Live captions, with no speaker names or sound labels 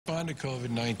respond to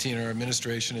COVID-19, our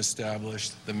administration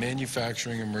established the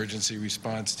Manufacturing Emergency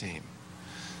Response Team.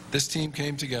 This team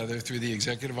came together through the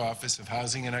Executive Office of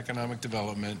Housing and Economic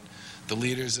Development, the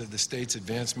leaders of the state's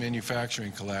Advanced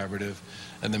Manufacturing Collaborative,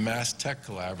 and the Mass Tech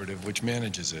Collaborative, which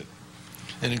manages it.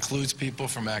 It includes people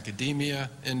from academia,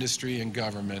 industry, and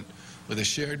government with a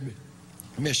shared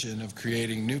mission of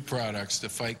creating new products to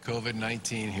fight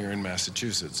COVID-19 here in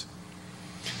Massachusetts.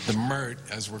 The MERT,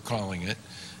 as we're calling it,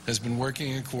 has been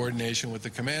working in coordination with the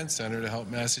Command Center to help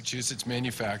Massachusetts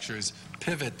manufacturers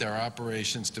pivot their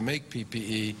operations to make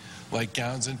PPE like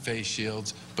gowns and face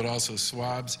shields, but also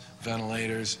swabs,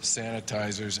 ventilators,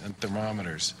 sanitizers, and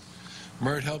thermometers.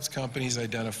 MERT helps companies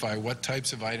identify what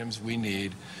types of items we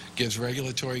need, gives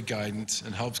regulatory guidance,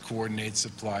 and helps coordinate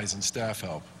supplies and staff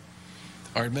help.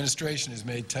 Our administration has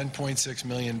made $10.6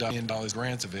 million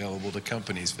grants available to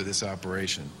companies for this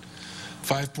operation.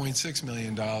 $5.6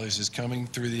 million is coming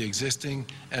through the existing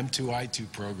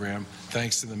M2I2 program,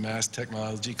 thanks to the Mass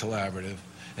Technology Collaborative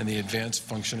and the Advanced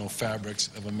Functional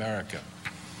Fabrics of America.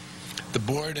 The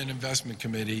Board and Investment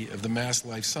Committee of the Mass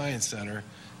Life Science Center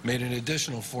made an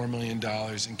additional $4 million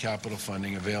in capital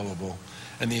funding available,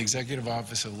 and the Executive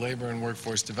Office of Labor and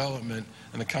Workforce Development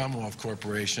and the Commonwealth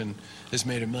Corporation has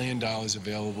made $1 million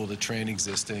available to train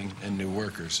existing and new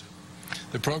workers.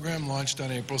 The program launched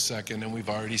on April 2nd, and we've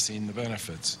already seen the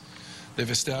benefits. They've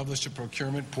established a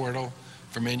procurement portal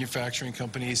for manufacturing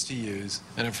companies to use,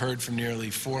 and have heard from nearly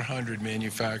 400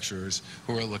 manufacturers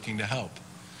who are looking to help.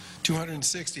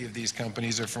 260 of these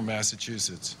companies are from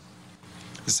Massachusetts.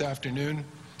 This afternoon,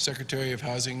 Secretary of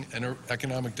Housing and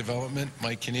Economic Development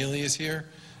Mike Keneally is here,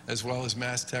 as well as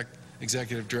Mass Tech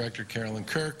Executive Director Carolyn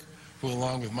Kirk, who,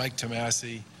 along with Mike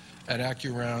Tomasi at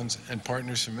AccuRounds and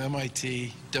partners from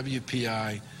MIT,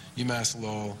 WPI, UMass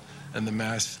Lowell, and the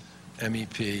Mass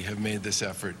MEP have made this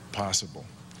effort possible.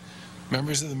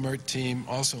 Members of the MERT team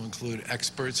also include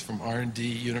experts from R&D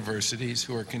universities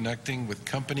who are connecting with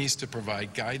companies to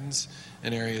provide guidance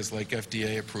in areas like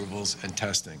FDA approvals and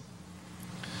testing.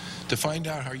 To find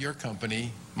out how your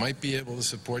company might be able to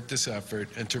support this effort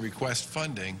and to request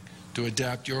funding to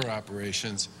adapt your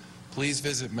operations, please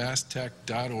visit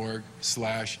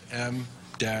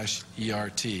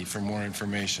masstech.org/M-ERT for more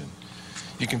information.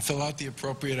 You can fill out the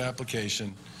appropriate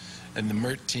application, and the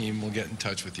MERT team will get in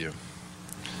touch with you.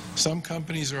 Some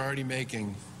companies are already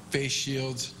making face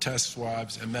shields, test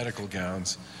swabs, and medical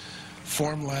gowns.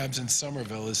 Form Labs in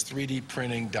Somerville is 3D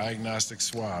printing diagnostic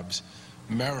swabs.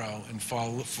 Merrow in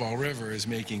Fall River is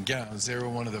making gowns. They were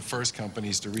one of the first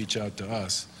companies to reach out to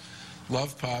us.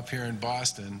 Love Pop here in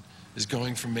Boston is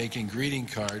going from making greeting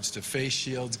cards to face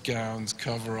shields, gowns,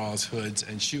 coveralls, hoods,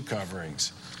 and shoe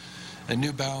coverings. And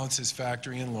New Balance's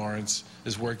factory in Lawrence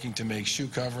is working to make shoe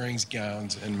coverings,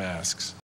 gowns, and masks.